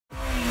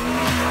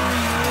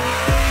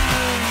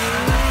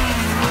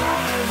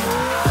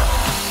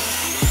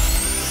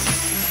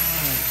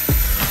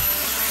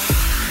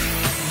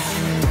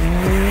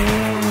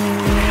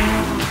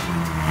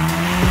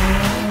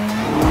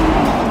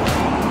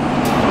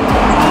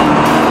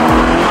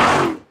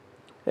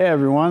Hey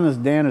everyone, this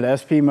is Dan at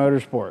SP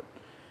Motorsport.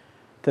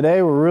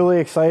 Today we're really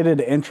excited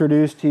to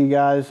introduce to you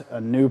guys a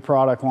new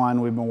product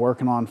line we've been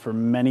working on for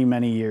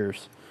many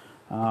years.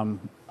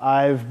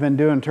 I've been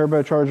doing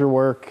turbocharger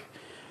work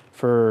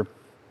for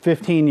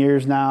 15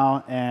 years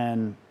now,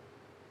 and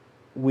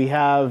we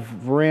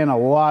have ran a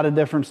lot of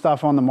different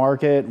stuff on the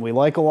market. We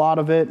like a lot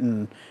of it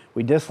and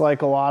we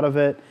dislike a lot of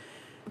it.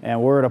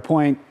 And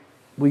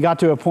we got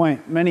to a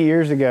point many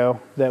years ago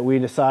that we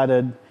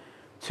decided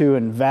to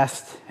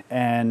invest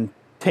and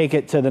take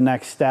it to the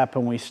next step.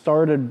 And we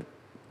started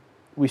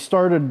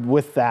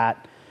with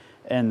that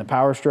in the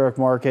power stroke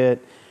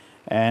market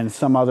and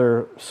some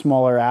other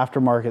smaller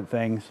aftermarket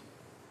things.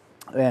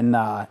 And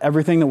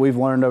everything that we've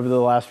learned over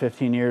the last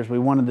 15 years, we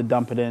wanted to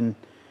dump it in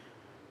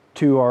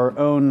to our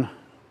own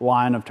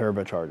line of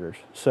turbochargers.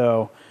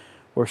 So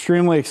we're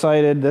extremely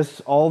excited.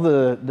 All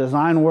the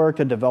design work,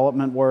 the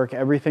development work,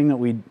 everything that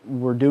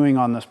we're doing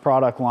on this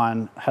product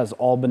line has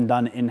all been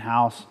done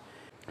in-house.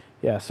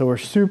 Yeah, so we're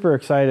super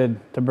excited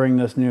to bring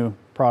this new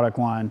product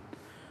line,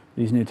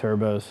 these new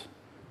turbos,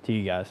 to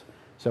you guys.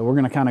 So we're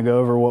gonna kind of go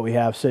over what we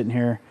have sitting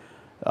here.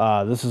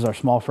 This is our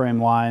small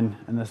frame line,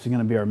 and this is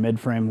gonna be our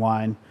mid frame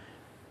line.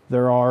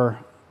 There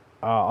are,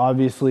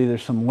 obviously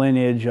there's some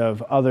lineage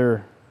of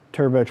other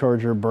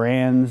turbocharger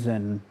brands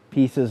and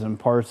pieces and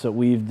parts that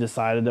we've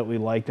decided that we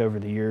liked over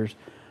the years.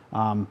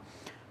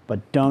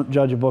 But don't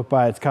judge a book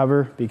by its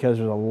cover, because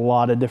there's a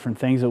lot of different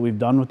things that we've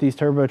done with these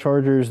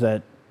turbochargers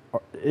that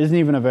isn't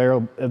even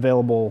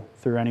available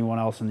through anyone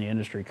else in the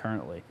industry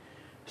currently.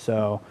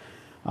 So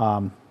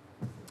in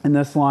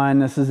this line,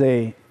 this is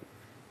the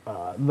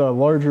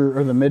larger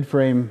or the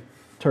mid-frame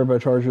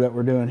turbocharger that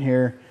we're doing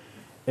here.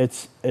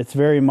 It's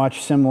very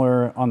much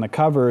similar on the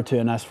cover to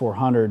an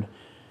S400,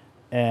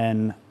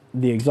 and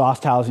the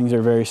exhaust housings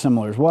are very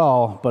similar as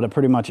well, but it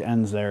pretty much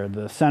ends there.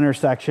 The center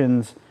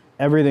sections,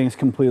 everything's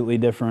completely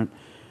different.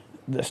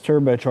 This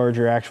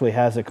turbocharger actually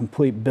has a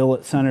complete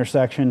billet center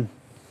section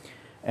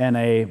and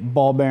a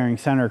ball bearing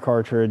center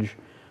cartridge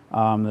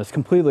that's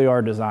completely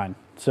our design.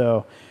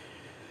 So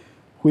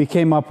we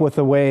came up with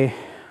a way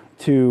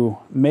to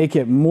make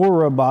it more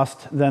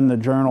robust than the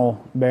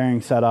journal bearing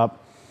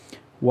setup,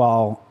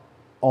 while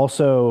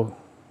also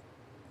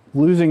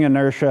losing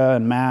inertia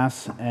and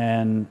mass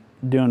and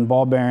doing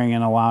ball bearing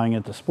and allowing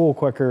it to spool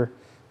quicker.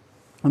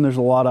 And there's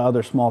a lot of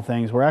other small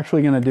things. We're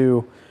actually going to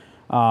do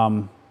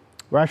a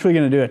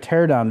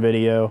teardown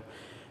video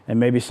and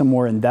maybe some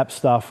more in-depth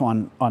stuff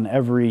on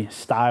every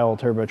style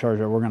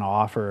turbocharger we're going to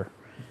offer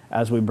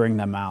as we bring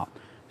them out.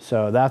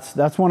 So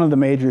that's one of the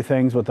major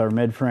things with our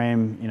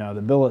mid-frame, you know,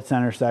 the billet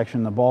center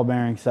section, the ball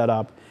bearing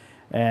setup,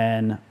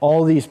 and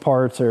all these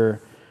parts are,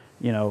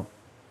 you know,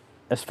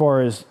 as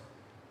far as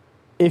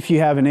if you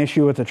have an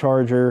issue with the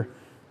charger,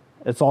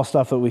 it's all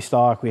stuff that we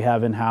stock, we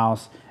have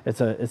in-house. It's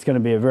going to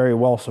be a very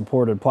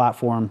well-supported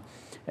platform,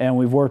 and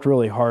we've worked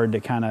really hard to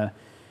kind of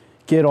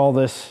get all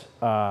this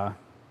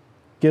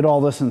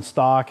in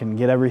stock and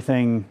get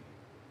everything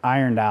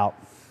ironed out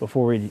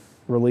before we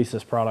release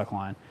this product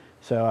line.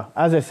 So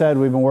as I said,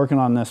 we've been working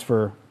on this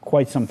for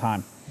quite some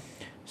time.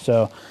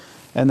 So,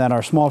 and then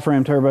our small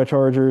frame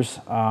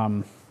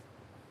turbochargers,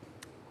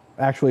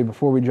 actually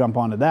before we jump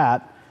onto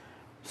that,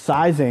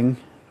 sizing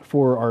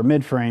for our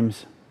mid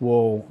frames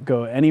will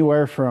go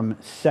anywhere from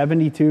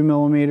 72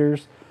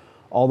 millimeters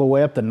all the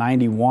way up to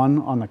 91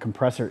 on the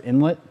compressor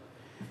inlet.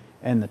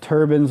 And the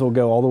turbines will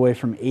go all the way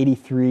from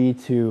 83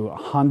 to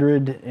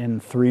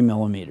 103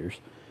 millimeters.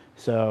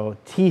 So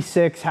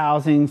T6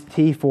 housings,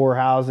 T4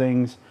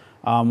 housings.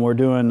 We're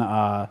doing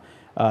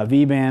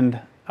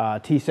V-band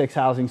T6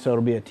 housing, so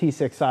it'll be a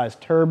T6 size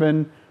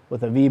turbine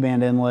with a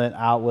V-band inlet,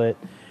 outlet.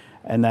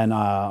 And then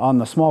on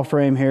the small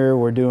frame here,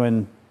 we're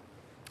doing,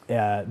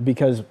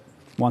 because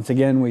once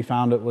again, we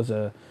found it was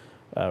a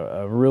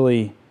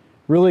really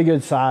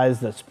good size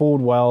that spooled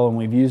well, and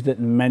we've used it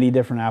in many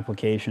different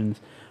applications.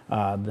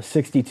 The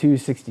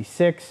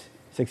 6266,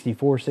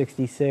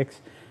 6466,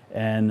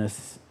 and the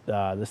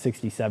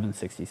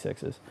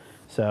 6766s.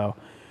 So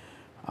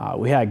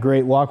we had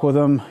great luck with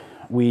them.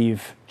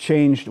 We've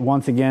changed,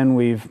 once again,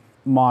 we've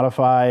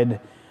modified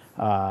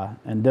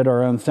and did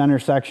our own center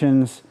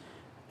sections,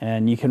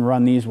 and you can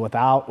run these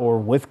without or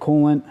with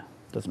coolant.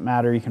 Doesn't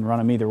matter, you can run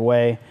them either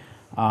way.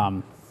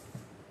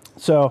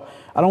 So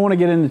I don't want to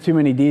get into too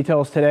many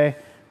details today.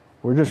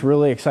 We're just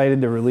really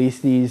excited to release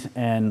these,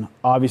 and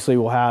obviously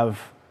we'll have,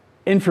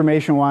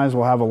 information-wise,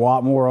 we'll have a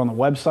lot more on the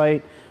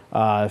website.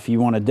 If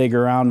you want to dig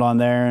around on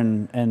there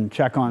and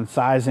check on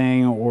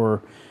sizing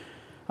or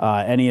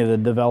any of the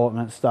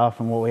development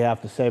stuff and what we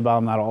have to say about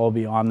them, that'll all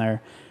be on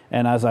there.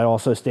 And as I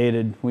also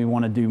stated, we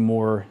want to do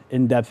more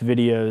in-depth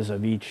videos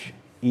of each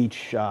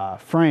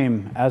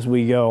frame as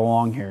we go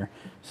along here.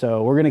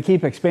 So we're going to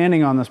keep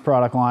expanding on this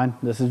product line.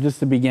 This is just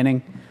the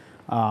beginning.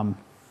 And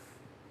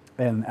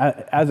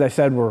as I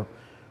said, we're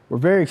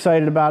very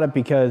excited about it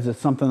because it's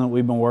something that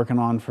we've been working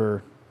on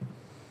for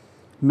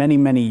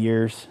many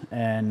years,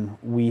 and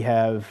we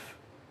have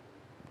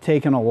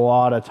taken a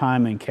lot of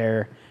time and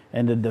care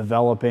into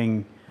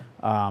developing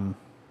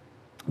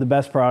the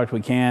best product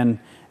we can,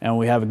 and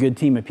we have a good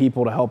team of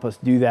people to help us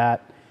do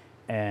that,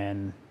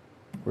 and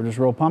we're just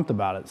real pumped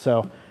about it.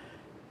 So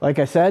like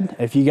I said,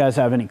 if you guys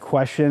have any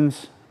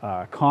questions,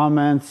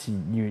 comments,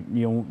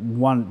 you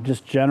want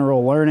just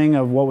general learning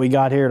of what we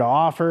got here to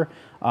offer,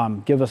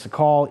 give us a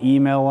call,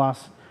 email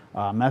us,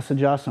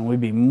 message us, and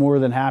we'd be more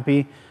than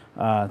happy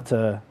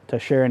to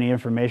share any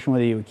information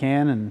with you we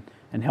can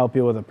and help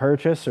you with a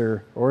purchase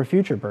or a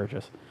future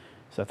purchase.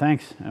 So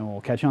thanks, and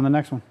we'll catch you on the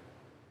next one.